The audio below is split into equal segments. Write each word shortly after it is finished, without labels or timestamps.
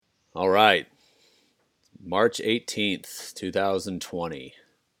All right. March 18th, 2020.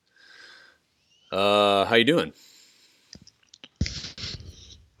 How you doing?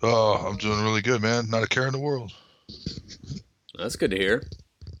 Oh, I'm doing really good, man. Not a care in the world. That's good to hear.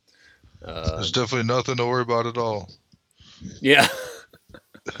 Uh, There's definitely nothing to worry about at all. yeah.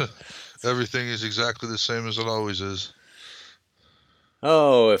 Everything is exactly the same as it always is.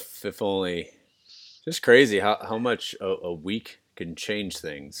 Oh, if only. Just crazy how much a week can change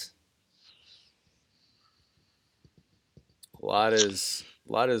things. A lot has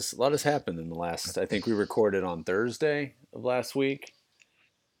happened in the last. I think we recorded on Thursday of last week,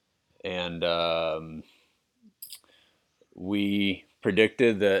 and we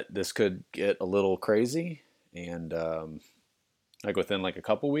predicted that this could get a little crazy, and like within like a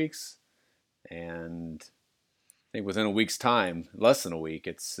couple weeks, and I think within a week's time, less than a week,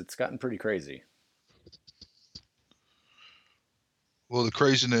 it's gotten pretty crazy. Well, the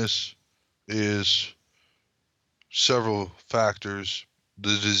craziness is several factors.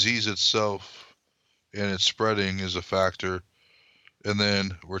 The disease itself and its spreading is a factor. And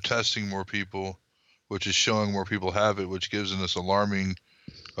then we're testing more people, which is showing more people have it, which gives them this alarming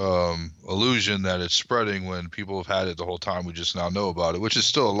illusion that it's spreading when people have had it the whole time. We just now know about it, which is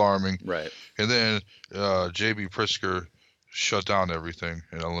still alarming. Right. And then JB Prisker shut down everything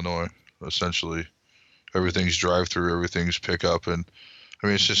in Illinois. Essentially, everything's drive-through, everything's pickup, and I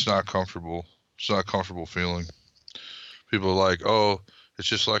mean it's just not comfortable. It's not a comfortable feeling. People are like, "Oh, it's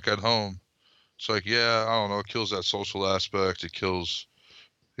just like at home." It's like, yeah, I don't know. It kills that social aspect. It kills,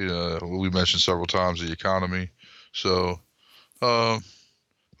 we mentioned several times the economy. So, um,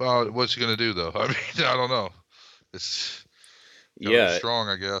 well, what's he gonna do though? I mean, I don't know. It's gotta be Yeah. strong,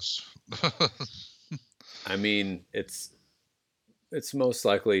 I guess. I mean, it's most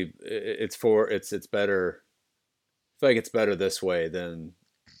likely it's better. I feel like it's better this way than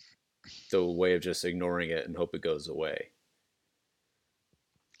the way of just ignoring it and hope it goes away.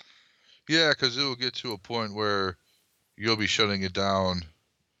 Yeah, because it will get to a point where you'll be shutting it down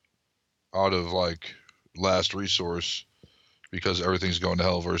out of like last resource because everything's going to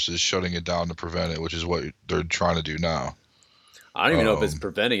hell versus shutting it down to prevent it, which is what they're trying to do now. I don't even know if it's Um,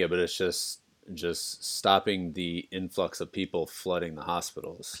 preventing it, but it's just stopping the influx of people flooding the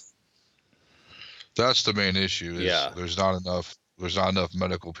hospitals. that's the main issue is Yeah. there's not enough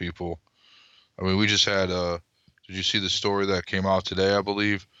medical people. I mean, we just had did you see the story that came out today, I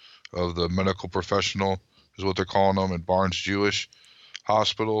believe, of the medical professional is what they're calling them at Barnes Jewish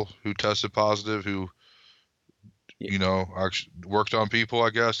Hospital who tested positive, who actually worked on people. I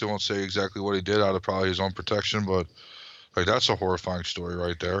guess they won't say exactly what he did out of probably his own protection, but like that's a horrifying story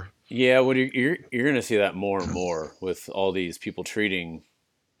right there. Yeah, well, you're going to see that more and more with all these people treating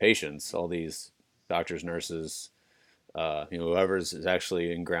patients, all these doctors, nurses, whoever's is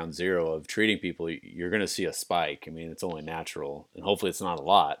actually in ground zero of treating people. You're going to see a spike. I mean, it's only natural, and hopefully, it's not a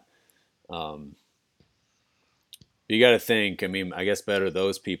lot. Um, you got to think. I mean, I guess better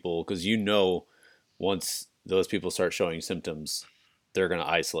those people because once those people start showing symptoms, they're going to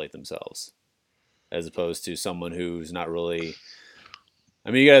isolate themselves, as opposed to someone who's not really. I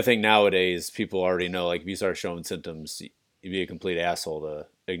mean, you got to think nowadays people already know. Like, if you start showing symptoms, you'd be a complete asshole to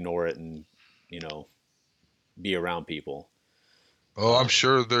ignore it and you know be around people. Oh, I'm Uh,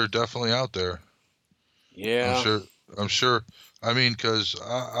 sure they're definitely out there. I'm yeah, sure. I'm sure. I mean, because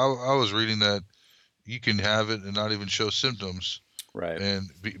I was reading that you can have it and not even show symptoms, right. and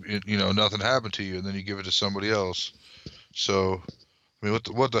nothing happened to you, and then you give it to somebody else. So I mean,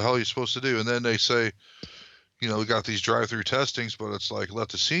 what the hell are you supposed to do? And then they say, we got these drive-through testings, but it's like let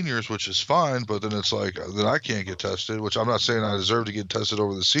the seniors, which is fine, but then it's like then I can't get tested, which I'm not saying I deserve to get tested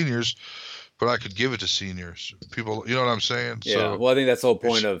over the seniors, but I could give it to seniors. People, you know what I'm saying? Yeah. So Well, I think that's the whole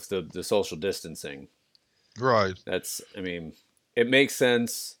point it's of the social distancing. right. I mean, it makes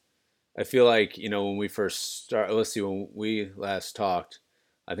sense. I feel like, when we first start, let's see, when we last talked,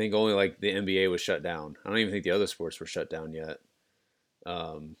 I think only like the NBA was shut down. I don't even think the other sports were shut down yet.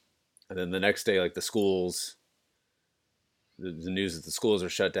 Um, and then the next day, like the news that the schools are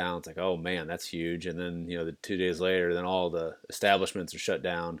shut down. It's like, oh man, that's huge. And then, the 2 days later, then all the establishments are shut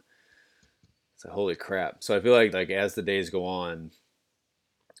down. It's like, holy crap. So I feel like as the days go on,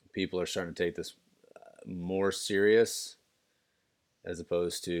 people are starting to take this more serious as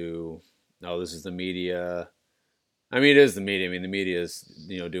opposed to, oh, this is the media. I mean, it is the media. I mean, the media is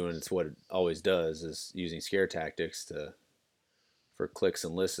doing it's what it always does is using scare tactics to for clicks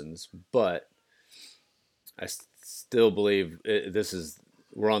and listens. But I still believe this is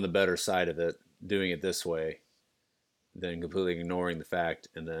we're on the better side of it doing it this way than completely ignoring the fact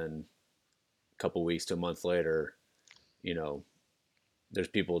and then a couple weeks to a month later, you know, there's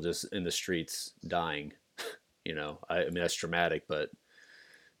people just in the streets dying. I mean that's dramatic, but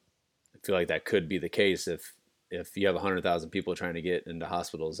I feel like that could be the case if you have 100,000 people trying to get into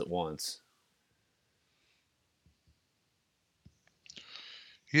hospitals at once.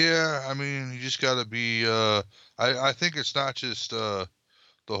 Yeah, I mean, you just gotta be. I think it's not just the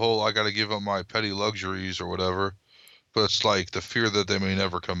whole I gotta give up my petty luxuries or whatever, but it's like the fear that they may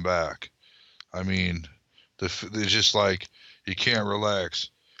never come back. I mean, it's just like you can't relax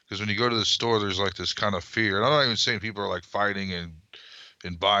because when you go to the store, there's like this kind of fear. And I'm not even saying people are like fighting and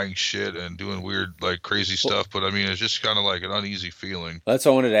buying shit and doing weird like crazy Well, stuff, but I mean, it's just kind of like an uneasy feeling. that's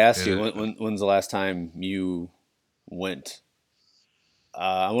what I wanted to ask And you. it, When's the last time you went?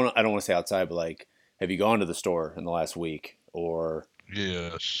 I don't want to say outside, but like, have you gone to the store in the last week? Or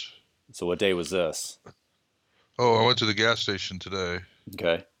yes. so what day was this? Oh, I went to the gas station today.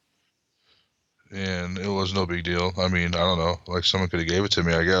 Okay. And it was no big deal. I mean, I don't know, like someone could have gave it to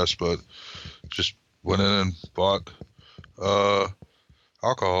me, I guess, but just went in and bought uh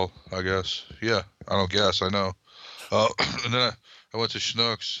alcohol, I guess. Yeah, I don't guess, I know. And then I went to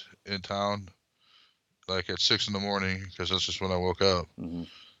Schnucks in town like at 6 in the morning because that's just when I woke up.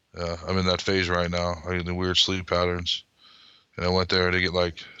 Mm-hmm. I'm in that phase right now. I get the weird sleep patterns, and I went there to get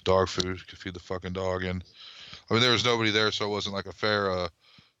like dog food to feed the fucking dog. And I mean, there was nobody there, so it wasn't like a fair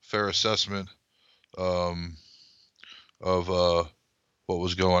assessment um, of what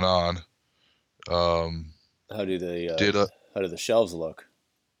was going on. Um, How do did how do the shelves look?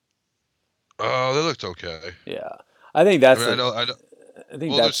 they looked okay. Yeah, I think I that's mean, the I know. I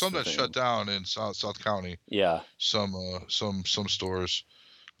think Well, there's that's some the that shut thing. down in South County. Yeah. Some stores.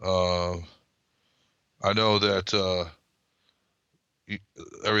 Uh, I know that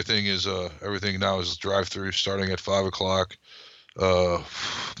everything now is drive through starting at 5 o'clock. Uh,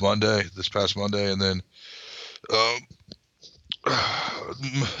 this past Monday, and then um,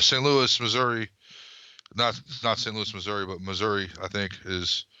 St. Louis, Missouri. Not St. Louis, Missouri, but Missouri. I think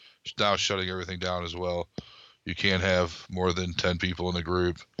is now shutting everything down as well. You can't have more than 10 people in the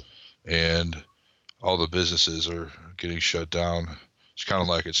group, and all the businesses are getting shut down. It's kind of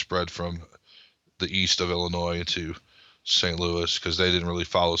like it spread from the east of Illinois into St. Louis because they didn't really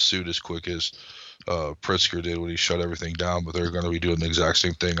follow suit as quick as Pritzker did when he shut everything down. But they're going to be doing the exact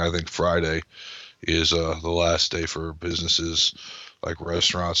same thing. I think Friday is the last day for businesses like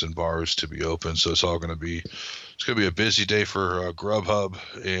restaurants and bars to be open. So it's going to be a busy day for Grubhub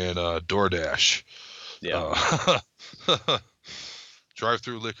and DoorDash. Yeah. Uh,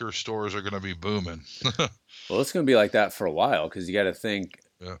 drive-through liquor stores are going to be booming. Well, it's going to be like that for a while because you got to think.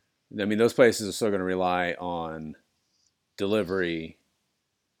 Yeah. I mean, those places are still going to rely on delivery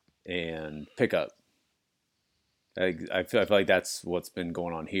and pickup. I feel like that's what's been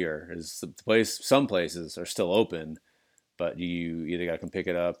going on here. Is some places are still open, but you either got to come pick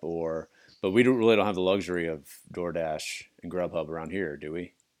it up or. But we really don't have the luxury of DoorDash and Grubhub around here, do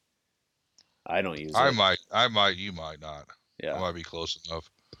we? I don't use it. You might not. I Yeah. might be close enough.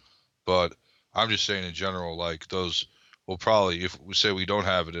 But I'm just saying in general, like those will probably, if we say we don't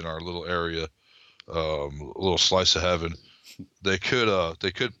have it in our little area, a little slice of heaven,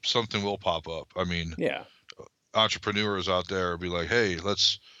 something will pop up. I mean, Yeah. entrepreneurs out there will be like, hey, the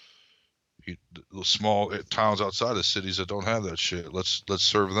small towns outside of cities that don't have that shit, let's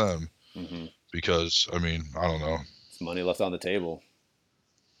serve them Mm-hmm. because I mean, I don't know. It's money left on the table.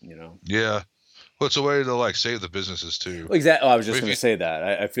 You know. Yeah, well, it's a way to like save the businesses too. Well, exactly. I was I just mean, if going you, to say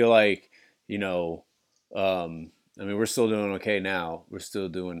that. I feel like, you know, I mean, we're still doing okay now. We're still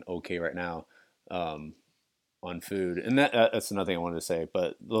doing okay right now um, on food, and that's another thing I wanted to say.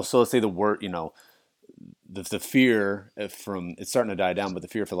 But so let's say the word, the fear from it's starting to die down, but the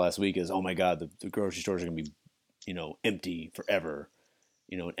fear for the last week is, oh my God, the grocery stores are going to be, empty forever,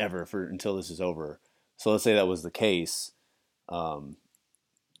 and ever for until this is over. So let's say that was the case. Um,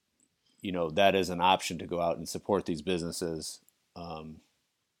 that is an option to go out and support these businesses. Um,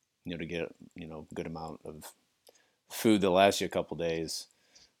 to get a good amount of food that lasts you a couple days.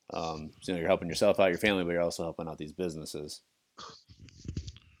 So you're helping yourself out, your family, but you're also helping out these businesses.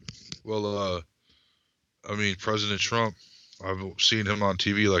 well, I mean, President Trump, I've seen him on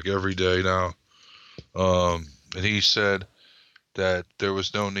TV like every day now, and he said that there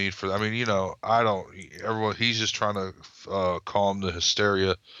was no need for. I mean, I don't. Everyone, he's just trying to calm the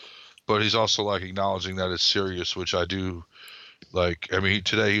hysteria, but he's also like acknowledging that it's serious, which I do like. I mean,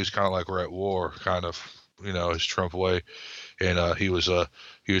 today he was kind of like we're at war, kind of, his Trump way, and he was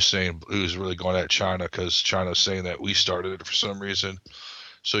saying he was really going at China because China's saying that we started it for some reason,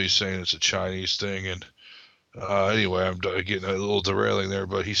 so he's saying it's a Chinese thing, and anyway, getting a little derailing there,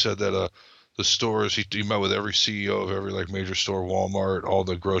 but he said that the stores. He met with every CEO of every like major store, Walmart, all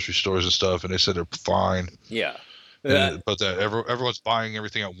the grocery stores and stuff, and they said they're fine. Yeah. But that everyone's buying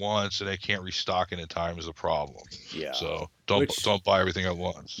everything at once, and they can't restock it in time is a problem. Yeah. So Which don't buy everything at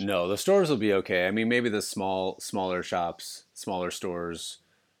once. no, the stores will be okay. I mean, maybe the smaller shops, smaller stores.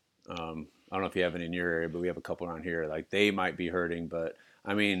 I don't know if you have any in your area, but we have a couple around here. Like they might be hurting, but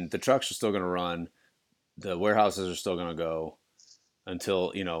I mean, the trucks are still going to run. The warehouses are still going to go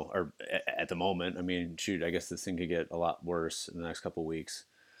until or at the moment. I mean, shoot, I guess this thing could get a lot worse in the next couple of weeks.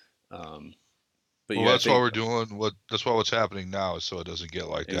 Um, but Well, yeah, I that's why think we're doing what. That's why what's happening now is so it doesn't get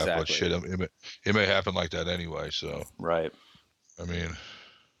like that. But exactly shit, it may happen like that anyway. So right. I mean,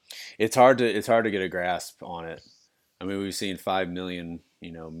 It's hard to get a grasp on it. I mean, we've seen 5 million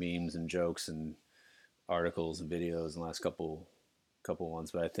memes and jokes and articles and videos in the last couple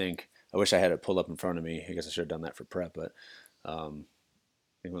ones, but I wish I had it pulled up in front of me. I guess I should have done that for prep, but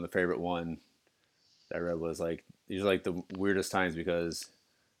I think one of the favorite one that I read was like these are like the weirdest times because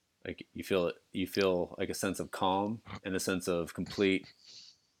like you feel like a sense of calm and a sense of complete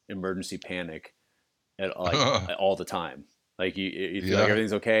emergency panic at like all the time. Like you feel like yeah,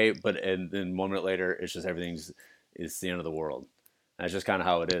 everything's okay, but and then 1 minute later it's just it's the end of the world. And that's just kind of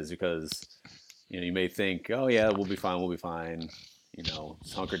how it is because you may think, oh yeah, we'll be fine,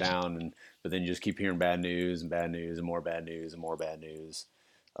 just hunker down, and but then you just keep hearing bad news and more bad news and more bad news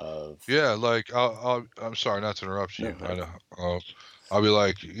of yeah. Like I'm sorry not to interrupt no, you. I know. I'll be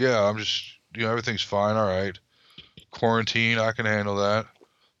like, yeah, I'm just everything's fine. All right, quarantine, I can handle that.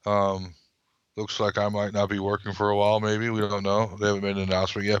 Um, Looks like I might not be working for a while. Maybe we don't know. They haven't made an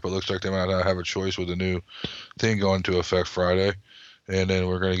announcement yet, but looks like they might not have a choice with the new thing going into effect Friday. And then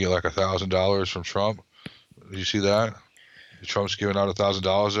we're going to get like $1,000 from Trump. Did you see that? Trump's giving out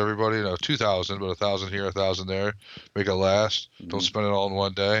 $1,000 to everybody. No, 2,000, but 1,000 here, 1,000 there. Make it last. Don't mhm. spend it all in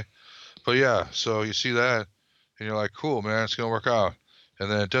one day. But yeah, so you see that, and you're like, cool, man, it's gonna work out.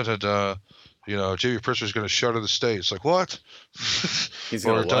 And then da da da, JB Pritzker's gonna shutter the state. It's like what? He's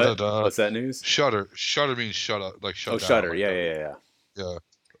gonna Or da da what? da, What's that news? shutter. Shutter means shut up, like Oh, shut down, Shutter. like Yeah, yeah, yeah, yeah. yeah,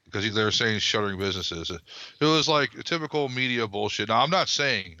 because they were saying shuttering businesses. It was like typical media bullshit. Now I'm not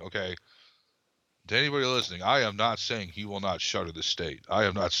saying, okay, to anybody listening, I am not saying he will not shutter the state. I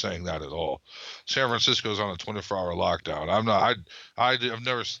am not saying that at all. San Francisco's on a 24-hour lockdown. I'm not. I've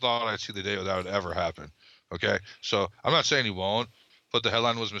never thought I'd see the day that would ever happen. Okay, so I'm not saying he won't, but the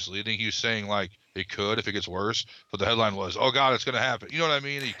headline was misleading. He was saying like it could if it gets worse, but the headline was, "Oh God, it's gonna happen." You know what I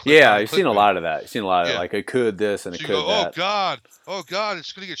mean? He clicked Yeah, on it, I've seen a clickbait. lot of that. I've seen a lot of that. Yeah. Like it could this and it So you go, could that. oh God,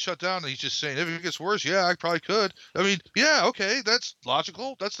 it's gonna get shut down. And he's just saying, if it gets worse, yeah, I probably could. I mean, yeah, okay, that's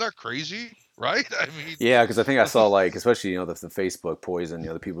logical. That's not crazy, right? I mean, Yeah, because I think I saw like, especially the Facebook poison.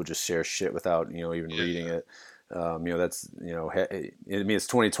 The people just share shit without even reading yeah, it. That's I mean it's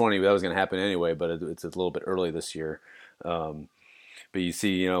 2020, but that was going to happen anyway. But it's a little bit early this year. Um, but you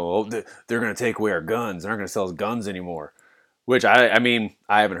see, oh, they're going to take away our guns. They're not going to sell us guns anymore. Which I mean,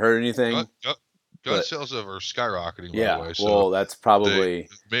 I haven't heard gun, anything, gun, gun but sales are skyrocketing, by the yeah. way. So Well, that's they probably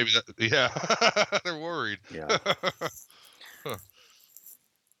maybe that, yeah, they're worried. yeah. Huh.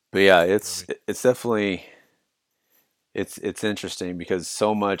 But yeah, I mean, it's definitely it's interesting because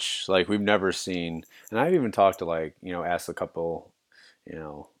so much like we've never seen, and I've even talked to like asked a couple, you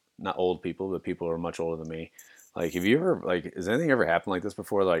know, not old people, but people who are much older than me. Like, have you ever like has anything ever happened like this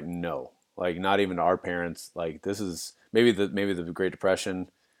before? Like, no, like not even to our parents. Like, this is maybe the Great Depression,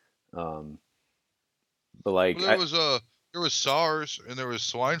 um, but like well, there was SARS and there was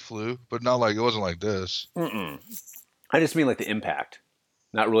swine flu, but not like it wasn't like this. mm-mm. I just mean like the impact,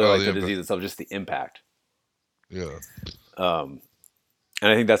 not really Oh, like the the impact. disease itself, just the impact. Yeah, Um,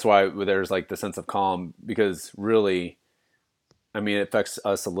 and I think that's why there's like the sense of calm because really, I mean, it affects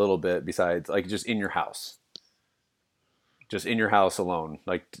us a little bit. Besides, like just in your house alone,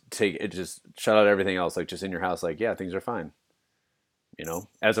 like take it, just shut out everything else. Like just in your house, like yeah, things are fine.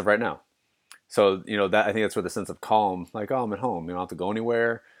 As of right now. So that I think that's where the sense of calm, like oh, I'm at home. You don't have to go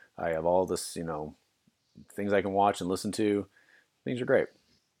anywhere. I have all this, things I can watch and listen to. Things are great.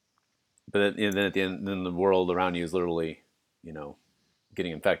 But then at the end, then the world around you is literally, you know,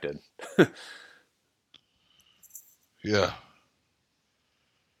 getting infected. yeah,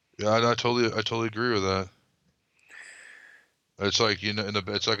 yeah. I totally agree with that. It's like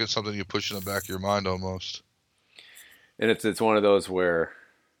it's like it's something you push in the back of your mind almost. And it's one of those where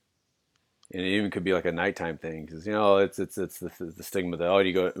and it even could be like a nighttime thing because it's the stigma that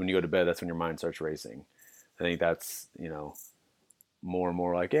when you go to bed, that's when your mind starts racing. I think that's more and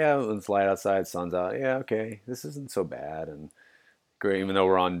more like yeah, it's light outside, sun's out, yeah, okay, this isn't so bad and great, even though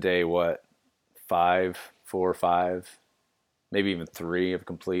we're on day what 5, 4 or 5, maybe even 3 of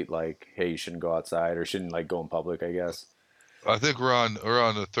complete like, hey, you shouldn't go outside or shouldn't like go in public, I guess. I think we're on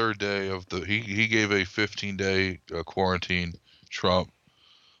the third day of the he gave a 15-day quarantine, Trump,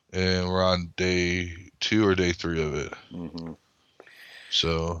 and we're on day 2 or day 3 of it. Hmm.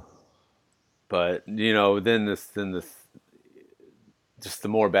 So But then this just the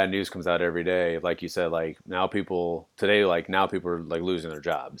more bad news comes out every day. Like you said, like now people today, like now people are like losing their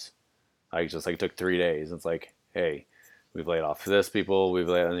jobs. Like just like it took 3 days. It's like, hey, we've laid off this people. We've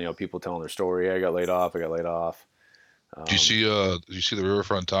laid, people telling their story. I got laid off. I got laid off. Um, do you see the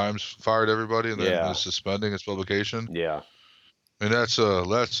Riverfront Times fired everybody and then yeah, is suspending its publication? yeah. And that's a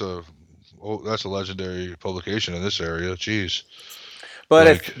legendary publication in this area. Jeez,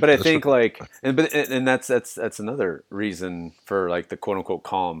 like But I that's what. think like and that's another reason for like the quote unquote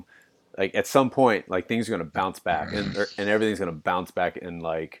calm. Like at some point, like things are going to bounce back and everything's going to bounce back and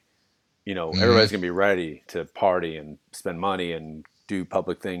like Mhm. everybody's going to be ready to party and spend money and do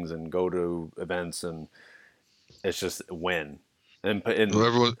public things and go to events and it's just when and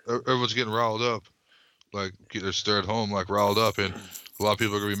Everyone's getting riled up. Like they're at home like riled up, and a lot of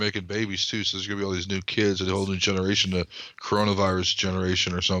people are gonna be making babies too. So there's gonna be all these new kids, a whole new generation, the coronavirus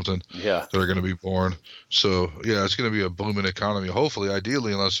generation or something, yeah. that are gonna be born. So yeah, it's gonna be a booming economy. Hopefully,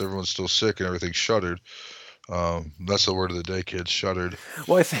 ideally, unless everyone's still sick and everything's shuttered. That's the word of the day, kids. Shuttered.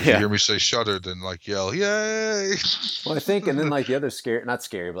 Well, I think If you yeah. hear me say shuttered, then like yell, yay! Well, I think and then like the other scary, not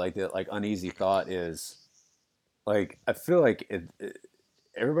scary, but like the like uneasy thought is like I feel like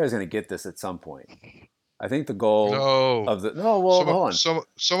everybody's going to get this at some point. I think the goal No. of the no, well, Someone, hold on. some,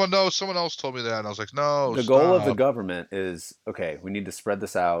 someone knows. Someone else told me that, and I was like, no, The goal of the stop. government is okay. We need to spread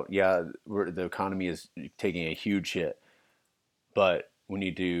this out. Yeah, the economy is taking a huge hit, but we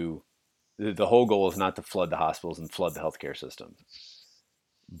need to. The whole goal is not to flood the hospitals and flood the healthcare system.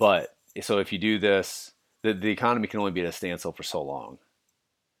 But so if you do this, the economy can only be at a standstill for so long.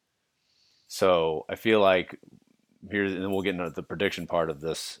 So I feel like here's, and then we'll get into the prediction part of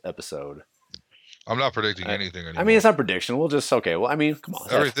this episode. I'm not predicting I, anything I mean, anymore. it's not prediction. We'll just okay. Well, I mean, come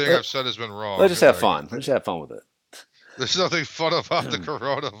on. Everything I've said has been wrong. Let's just Good have night. fun. Let's just have fun with it. There's nothing fun about the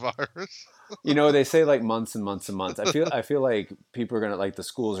coronavirus. They say like months and months and months. I feel like people are gonna like the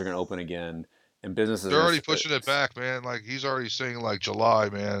schools are gonna open again, and businesses are They're gonna. already pushing it back, man. Like he's already saying, like July,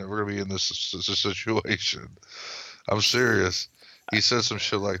 man, we're gonna be in this situation. I'm serious. He said some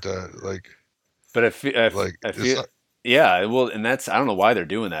shit like that. But Like I it's feel, not. yeah. Well, and that's I don't know why they're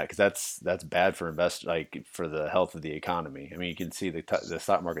doing that because that's bad for like for the health of the economy. I mean, you can see the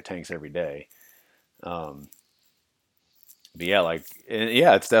stock market tanks every day. Um, but yeah, like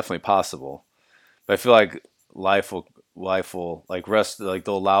yeah, it's definitely possible. But I feel like life will like rest like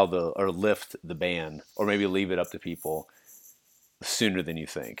they'll allow the or lift the ban or maybe leave it up to people sooner than you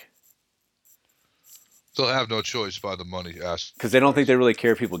think They'll have no choice by the money because they don't think aspect. they really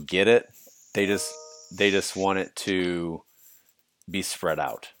care if people get it. They just they just want it to be spread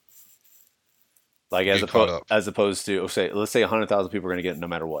out. Like Get caught up. as opposed to say let's say 100,000 people are going to get it no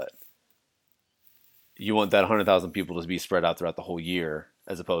matter what. You want that 100,000 people to be spread out throughout the whole year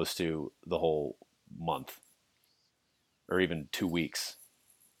as opposed to the whole month or even 2 weeks.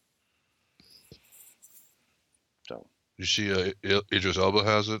 So You see, Idris Elba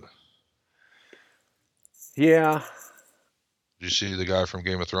has it. yeah, You see, the guy from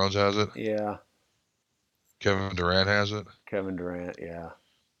Game of Thrones has it. yeah. Kevin Durant has it. Kevin Durant, yeah.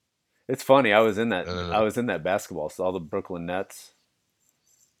 It's funny. I was in that. And then, I was in that basketball. So all the Brooklyn Nets.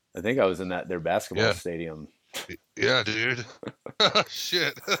 I think I was in that their basketball yeah, stadium. yeah, dude.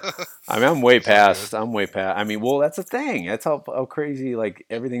 Shit. I mean, I'm way It's all good. past. I'm way past. I mean, well, that's a thing. That's how crazy like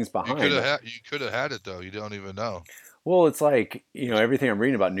everything's behind. You could have had it though. You don't even know. Well, it's like everything I'm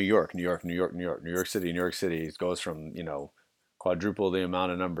reading about New York, New York, New York, New York, New York City, New York City it goes from quadruple the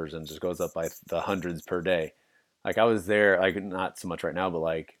amount of numbers and just goes up by the hundreds per day. Like I was there, like not so much right now, but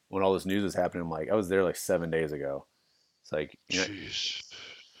like when all this news was happening, I'm like I was there like 7 days ago. It's like Jeez.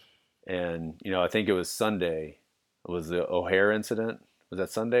 and I think it was Sunday. It was the O'Hare incident. Was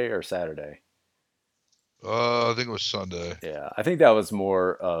that Sunday or Saturday? I think it was Sunday. Yeah, I think that was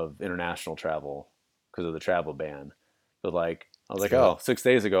more of international travel because of the travel ban. But like, I was like, Yeah. oh, 6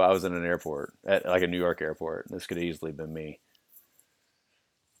 days ago, I was in an airport at like a New York airport. This could have easily been me.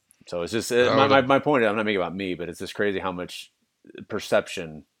 So it's just I my, would my have. my point. I'm not making about me, but it's just crazy how much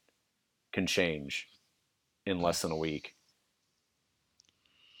perception can change in less than a week.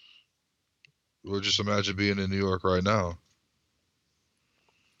 Well, just imagine being in New York right now.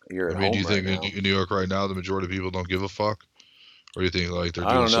 You're I at mean, do home you right think now. in New York right now the majority of people don't give a fuck, or do you think like they're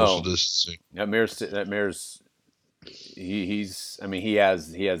I doing don't social know. distancing? That mayor's he's I mean he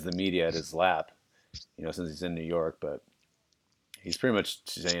has the media at his lap, since he's in New York, but He's pretty much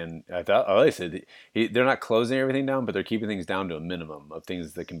saying, I thought, oh, they said they're not closing everything down, but they're keeping things down to a minimum of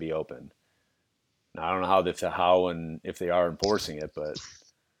things that can be open. Now, I don't know how and if they are enforcing it, but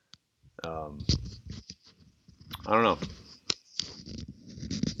um, I don't know.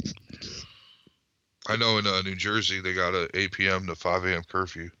 I know in New Jersey they got a 8 p.m. to 5 a.m.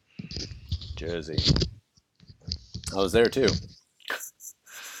 curfew. Jersey. I was there too.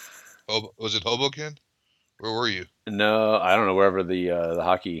 Was it Hoboken? Where were you? No, I don't know wherever the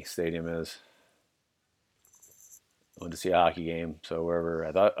hockey stadium is. I went to see a hockey game, so wherever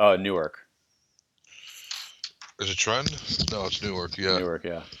I thought, oh, Newark, Is it Trend? No, it's Newark. Yeah. Newark,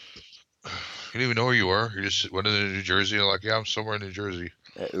 yeah. You didn't even know where you were. You just went into New Jersey and like, yeah, I'm somewhere in New Jersey.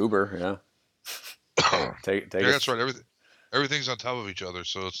 Uber, yeah. Take Yeah, that's us. right. Everything's on top of each other,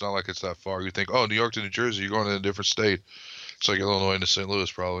 so it's not like it's that far. You think, oh, New York to New Jersey, you're going to a different state. It's like Illinois to St. Louis,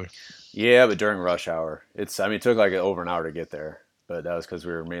 probably. Yeah, but during rush hour, I mean, it took like over an hour to get there, but that was because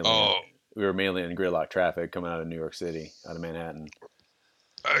Oh, we were mainly in gridlock traffic coming out of New York City, out of Manhattan.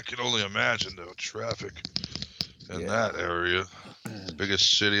 I can only imagine the traffic in Yeah. that area.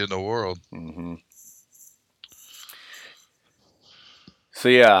 Biggest city in the world. hmm So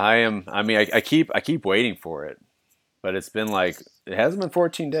yeah, I am. I mean, I keep waiting for it, but it hasn't been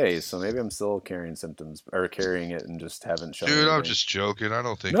 14 days, so maybe I'm still carrying symptoms or carrying it and just haven't shown Dude, I'm anything. just joking. I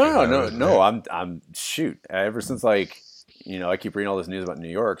don't think you No, have no, it. no. I'm shoot. Ever since I keep reading all this news about New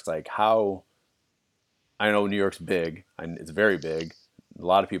York. It's like how I know New York's big, and it's very big. A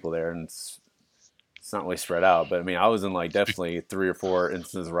lot of people there, and it's not really spread out. But I mean, I was in like definitely 3 or 4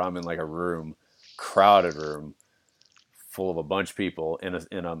 instances where I'm in like a room, crowded room, full of a bunch of people in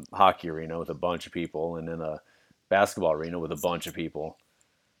a hockey arena with a bunch of people, and in a basketball arena with a bunch of people.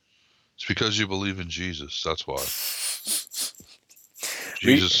 It's because you believe in Jesus. That's why.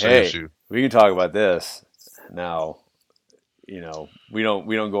 We Jesus saves hey, you. we can talk about this now. We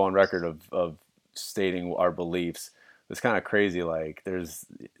don't go on record of stating our beliefs. It's kind of crazy. Like there's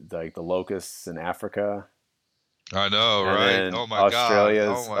like the locusts in Africa, I know, and right? then Oh my God.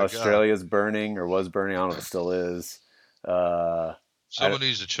 Oh my God. Australia's burning or was burning. I don't know if it still is. Uh, I, Someone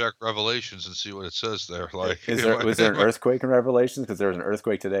needs to check Revelations and see what it says there. Like, was there an earthquake in Revelations? Because there was an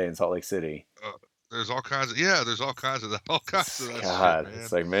earthquake today in Salt Lake City. uh, there's all kinds of yeah, there's all kinds of that shit, God, man.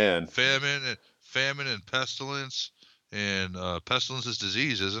 it's like man, Famine and pestilence, and pestilence is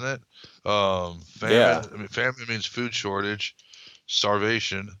disease, isn't it? yeah. Famine. I mean, famine means food shortage,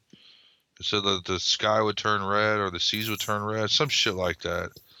 starvation. It said that the sky would turn red or the seas would turn red, some shit like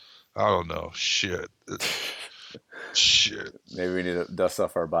that. I don't know. Shit. Shit. Maybe we need to dust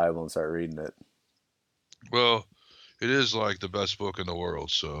off our Bible and start reading it. Well, it is like the best book in the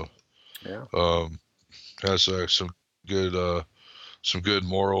world, so Yeah. um, has good uh, some good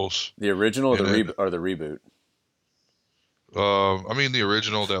morals The original in it. or the reboot. I mean the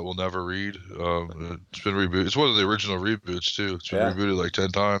original that we'll never read. It's been rebooted. It's one of the original reboots too. It's been Yeah. rebooted like 10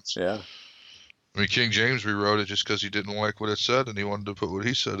 times. Yeah. I mean King James rewrote it just because he didn't like what it said and he wanted to put what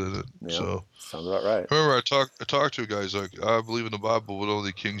he said in it. Yeah. So Sounds about right. I remember I talked to a guy. He's like, I believe in the Bible, but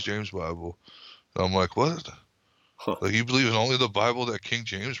only King James Bible. And I'm like, what? Huh. Like you believe in only the Bible that King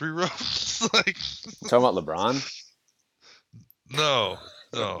James rewrote? Like, Talking about LeBron? no,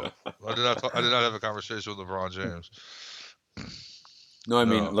 no. I did not have a conversation with LeBron James. No, I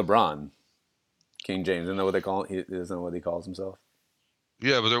mean No. LeBron. King James. Isn't that what they call he isn't that what he calls himself?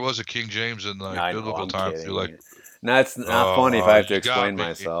 Yeah, but there was a King James in like I know, biblical I'm times. You're like, kidding. No, it's not funny if I have to you got explain me.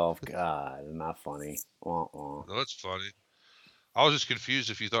 myself. God, it's not funny. Wah, wah. No, that's funny. I was just confused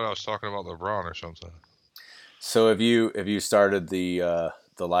if you thought I was talking about LeBron or something. So have you started the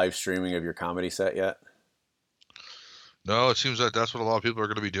live streaming of your comedy set yet? No, it seems like that's what a lot of people are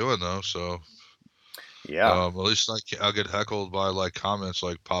going to be doing though. So Yeah. at least like I'll get heckled by like comments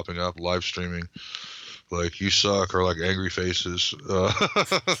like popping up live streaming, like you suck or like angry faces. I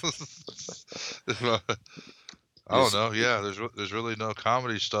don't Just know. Yeah, there's really no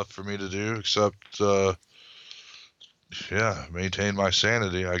comedy stuff for me to do except yeah, maintain my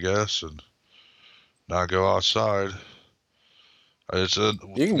sanity, I guess, and not go outside. It's a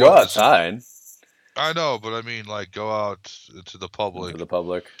you can go what? outside I know, but I mean, like go out to the into public, the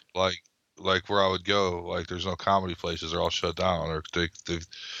public. like like where I would go. Like there's no comedy places; they're all shut down, or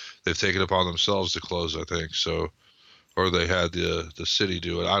they've taken it upon themselves to close. I think so, or they had the city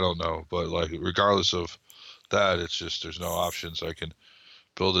do it. I don't know, but like regardless of that, it's just there's no options. I can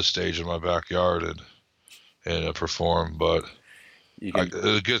build a stage in my backyard and perform, but You can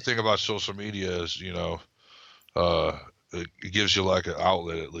the good thing about social media is, uh, it gives you like an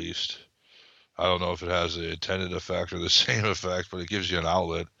outlet at least. I don't know if it has the intended effect or the same effect, but it gives you an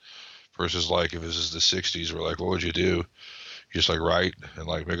outlet versus like if this is the 60s, we're like, what would you do? You just like write and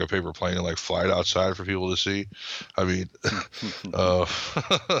like make a paper plane and like fly it outside for people to see. I mean, uh,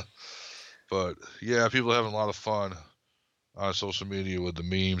 but yeah, people are having a lot of fun on social media with the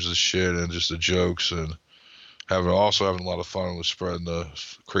memes and shit and just the jokes and having a lot of fun with spreading the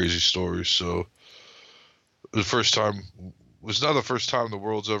crazy stories. So the first time was not the first time the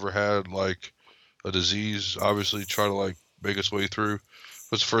world's ever had like a disease obviously try to like make its way through.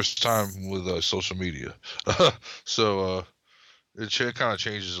 It's the first time with social media. So it kind of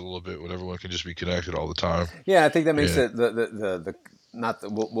changes a little bit when everyone can just be connected all the time. Yeah, I think that makes And it the not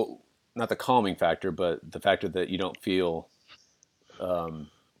the not the calming factor, but the factor that you don't feel um,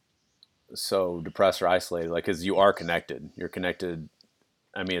 so depressed or isolated, like because you are connected. You're connected.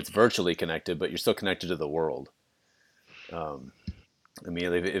 I mean, it's virtually connected, but you're still connected to the world. Um, I mean,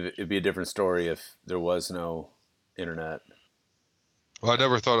 it'd be a different story if there was no internet. well, I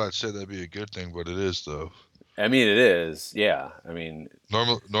never thought I'd say that'd be a good thing, but it is though. I mean, it is. Yeah. I mean,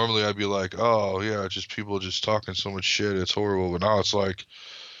 Normally I'd be like, oh yeah, just people just talking so much shit, it's horrible. But now it's like,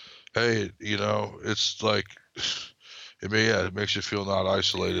 hey, it's like, it makes you feel not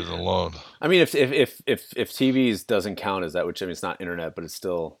isolated and alone. I mean, if TVs doesn't count as that, which I mean, it's not internet, but it's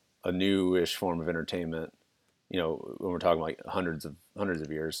still a newish form of entertainment. You know, when we're talking like hundreds of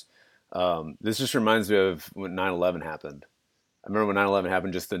years. This just reminds me of when 9/11 happened. I remember when 9/11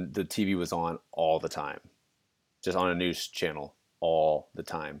 happened, just the TV was on all the time, just on a news channel all the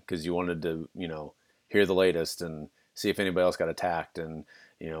time because you wanted to, hear the latest and see if anybody else got attacked and,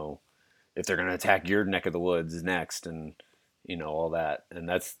 you know, if they're going to attack your neck of the woods next and, all that. And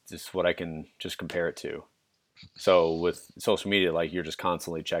that's just what I can just compare it to. So with social media, like you're just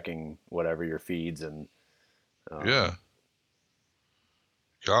constantly checking whatever your feeds and, Yeah, um,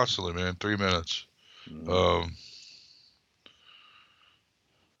 constantly, man. 3 minutes. mm, Um,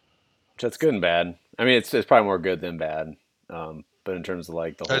 that's good and bad. I mean, it's probably more good than bad. But in terms of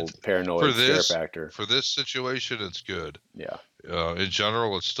like the at, whole for paranoid scare this factor, for this situation, it's good. yeah. In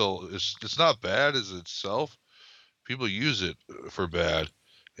general, it's not bad as itself. People use it for bad,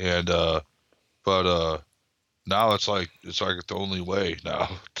 and but now it's like the only way now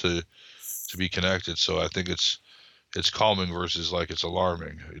to be connected. So I think it's calming versus like it's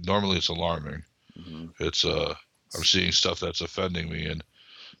alarming. Normally it's alarming. Hmm. It's I'm seeing stuff that's offending me and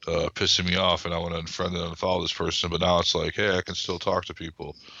pissing me off, and I want to unfriend and unfollow this person. But now it's like, hey, I can still talk to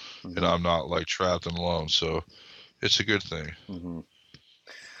people, and Hmm. I'm not like trapped and alone. So it's a good thing. Hmm.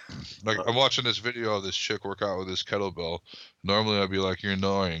 Like I'm watching this video of this chick work out with this kettlebell. Normally I'd be like, you're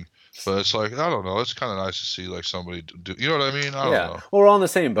annoying, but it's like I don't know. It's kind of nice to see like somebody do. You know what I mean? I don't Yeah. know. Well, we're all in the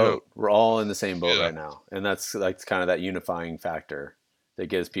same Yeah, boat. We're all in the same boat yeah. right now. And that's like kind of that unifying factor that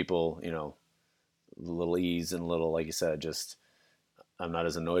gives people, a little ease and a little, like you said, just I'm not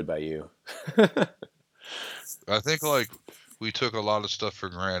as annoyed by you. I think like we took a lot of stuff for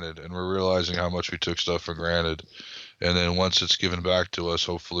granted, and we're realizing how much we took stuff for granted. And then once it's given back to us,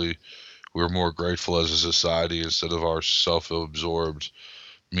 hopefully we're more grateful as a society instead of our self-absorbed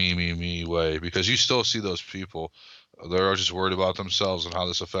me way. Because you still see those people. They're just worried about themselves and how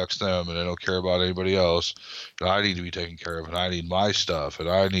this affects them, and they don't care about anybody else. And I need to be taken care of, and I need my stuff, and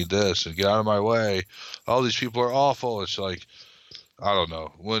I need this, and get out of my way. All these people are awful. It's like I don't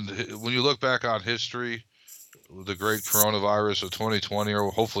know. When you look back on history, the great coronavirus of 2020,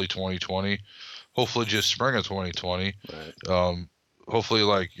 or hopefully 2020, hopefully just spring of 2020. Right. Um, hopefully,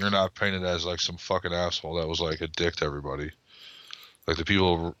 like you're not painted as like some fucking asshole that was like a dick to everybody. Like the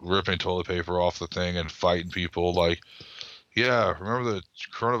people ripping toilet paper off the thing and fighting people. Like, yeah, remember the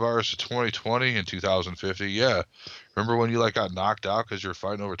coronavirus of 2020 and 2050? Yeah, remember when you like got knocked out because you're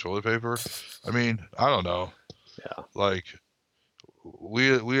fighting over toilet paper? I mean, I don't know. Yeah. Like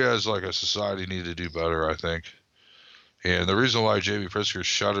we as like a society need to do better. I think. And the reason why JB Pritzker is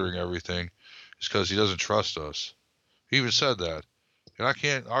shuttering everything is because he doesn't trust us. He even said that, and I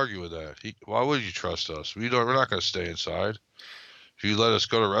can't argue with that. Why would you trust us? We're not going to stay inside. If you let us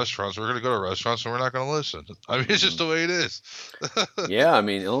go to restaurants, we're going to go to restaurants, and we're not going to listen. I mean, it's just Hmm. the way it is. Yeah. I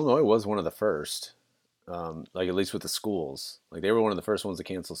mean, Illinois was one of the first, like at least with the schools. Like they were one of the first ones to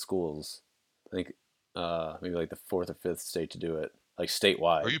cancel schools. I think maybe like the fourth or fifth state to do it, like Are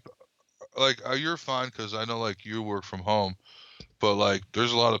statewide. you like you're fine because I know like you work from home, but like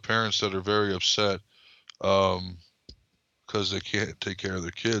there's a lot of parents that are very upset um because they can't take care of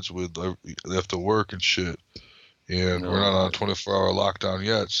their kids with they have to work and shit, and we're not No. on a 24-hour lockdown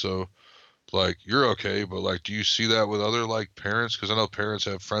yet, so like you're okay, but like do you see that with other like parents? Because I know parents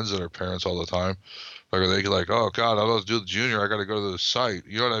have friends that are parents all the time. Like are they like, oh god, I don't do the junior, I got to go to the site,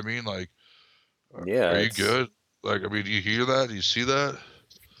 you know what I mean? Like Yeah. are you It's good? Like I mean, do you hear that, do you see that, like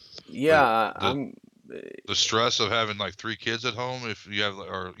yeah. the I'm. The stress of having like three kids at home, if you have,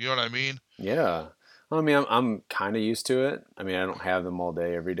 or you know what I mean? Yeah. I mean, I'm kind of used to it. I mean, I don't have them all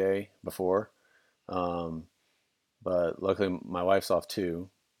day every day before. Um, but luckily my wife's off too.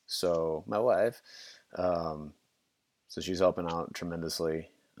 So my wife, um, so she's helping out tremendously.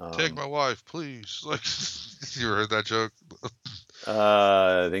 Take Um, my wife, please. Like, you ever heard that joke?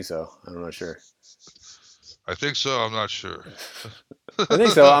 I think so. I'm not sure. I think so. I'm not sure. I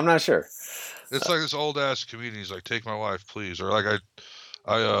think so. I'm not sure. It's like this old ass comedian. He's like, "Take my wife, please," or like,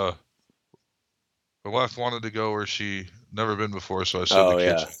 I my wife wanted to go where she never been before, so I said the Oh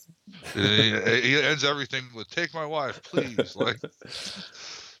yeah. kitchen. And he ends everything with "Take my wife, please." Like,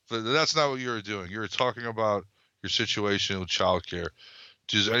 but that's not what you were doing. You were talking about your situation with childcare.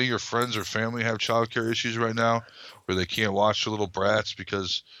 Does any of your friends or family have childcare issues right now, where they can't watch their little brats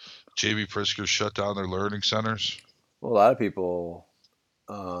because JB Prisker shut down their learning centers? Well, a lot of people.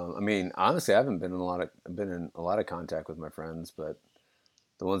 I mean, honestly, I haven't been in a lot of been in a lot of contact with my friends, but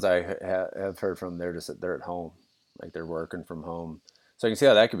the ones I have heard from, they're at home, like they're working from home. So I can see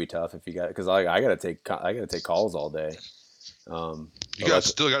how that could be tough if you got because I got to take calls all day. You But got like,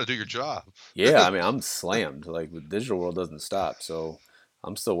 still got to do your job. yeah, I mean, I'm slammed. Like the digital world doesn't stop, so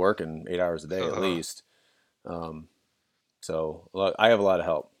I'm still working 8 hours a day at least. Um, so look, I have a lot of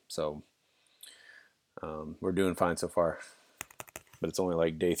help. So we're doing fine so far, but it's only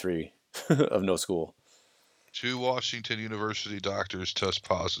like day three of no school. Two Washington University doctors test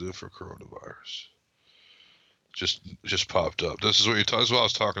positive for coronavirus. Just popped up. This is what this is what I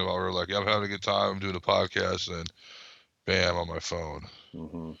was talking about. We're like, yeah, I'm having a good time. I'm doing a podcast, and then bam on my phone.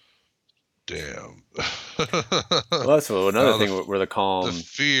 Hmm. Damn. Well, that's another Now thing where the the calm.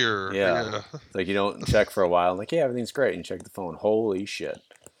 fear. Yeah, Yeah. it's like you don't check for a while. Like, yeah, everything's great. And you check the phone. Holy shit.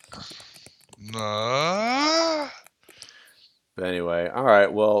 Nah. But anyway, all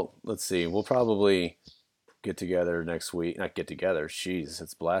right. Well, let's see. We'll probably get together next week. Not get together. Jeez,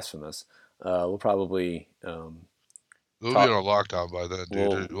 it's blasphemous. We'll probably We'll be on talk. a lockdown by then, We'll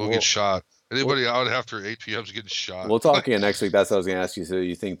dude. We'll get we'll shot. we'll Anybody out after 8 p.m. is getting shot. we'll talk again next week. That's what I was going to ask you. So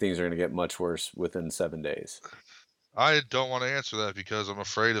you think things are going to get much worse within 7 days? I don't want to answer that because I'm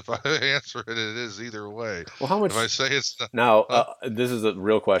afraid if I answer it, it is either way. Well, how If I much say it's not, now? huh? This is a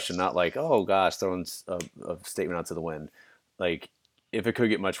real question, not like oh gosh, throwing a statement out to the wind. Like, if it could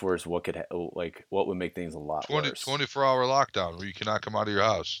get much worse, what would make things a lot 20, worse? 24-hour lockdown where you cannot come out of your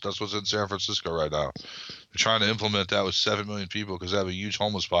house. That's what's in San Francisco right now. They're trying to implement that with 7 million people because they have a huge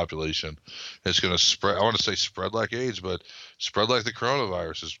homeless population. It's going to spread. I want to say spread like AIDS, but spread like the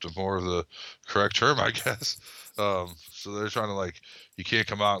coronavirus is more of the correct term, I guess. So they're trying to like, you can't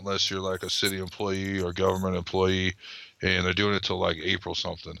come out unless you're like a city employee or government employee, and they're doing it till like April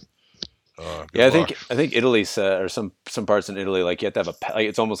something. Good Yeah, luck. I think Italy said, or some parts in Italy, like you have to have like,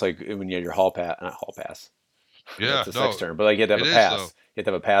 it's almost like when you have your hall pass, not hall pass. Yeah, That's a sex no, term, but like you have to have it a is though. pass. You have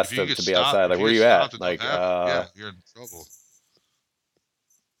to have a pass If you get to be outside. stopped, Like, if you where are get you stopped at? and don't Like, have it, yeah, you're in trouble.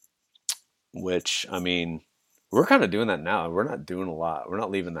 which I mean, we're kind of doing that now. We're not doing a lot. We're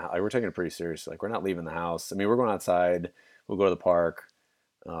not leaving the house. Like, we're taking it pretty seriously. Like, we're not leaving the house. I mean, we're going outside. We'll go to the park.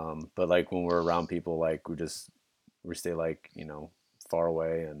 But like when we're around people, like we stay like far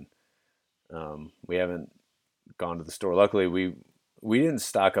away, and we haven't gone to the store. Luckily, we didn't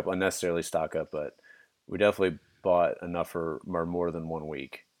stock up unnecessarily stock up, but we definitely bought enough for more than 1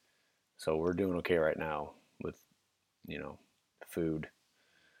 week. So we're doing okay right now with you know food.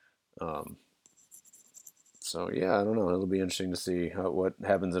 Um, so yeah, I don't know. It'll be interesting to see what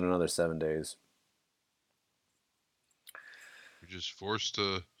happens in another 7 days. You're just forced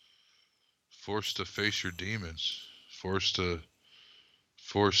to face your demons. Forced to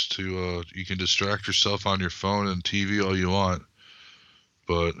you can distract yourself on your phone and TV all you want,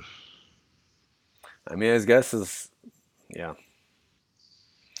 but I mean, his guess is yeah.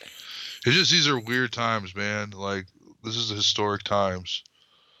 it's just these are weird times, man. Like this is historic times.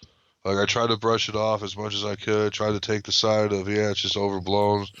 Like I tried to brush it off as much as I could, try to take the side of yeah, it's just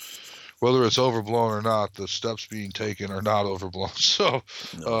overblown. Whether it's overblown or not, the steps being taken are not overblown. So,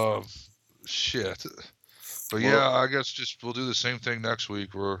 No. um, shit. But Well, yeah, I guess just we'll do the same thing next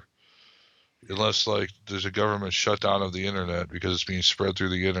week. Where unless like there's a government shutdown of the internet because it's being spread through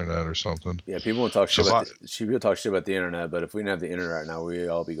the internet or something. yeah, people won't talk shit So if about I, people talk shit about the internet, but if we didn't have the internet right now, we'd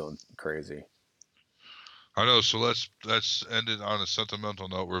all be going crazy. I know. So let's end it on a sentimental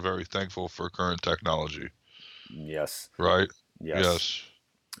note. We're very thankful for current technology, Yes, right? yes,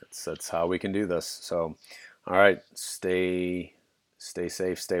 Yes. that's how we can do this. So, all right, stay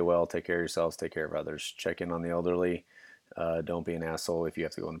safe, stay well, take care of yourselves, take care of others. Check in on the elderly. Don't be an asshole if you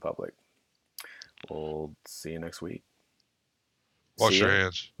have to go in public. We'll see you next week. Wash See your ya.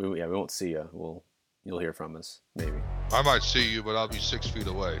 hands. Yeah, we won't see ya. We'll you'll hear from us. Maybe. I might see you, but I'll be 6 feet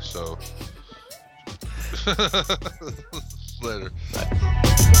away. So Bye. later.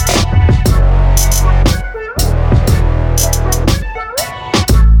 Bye.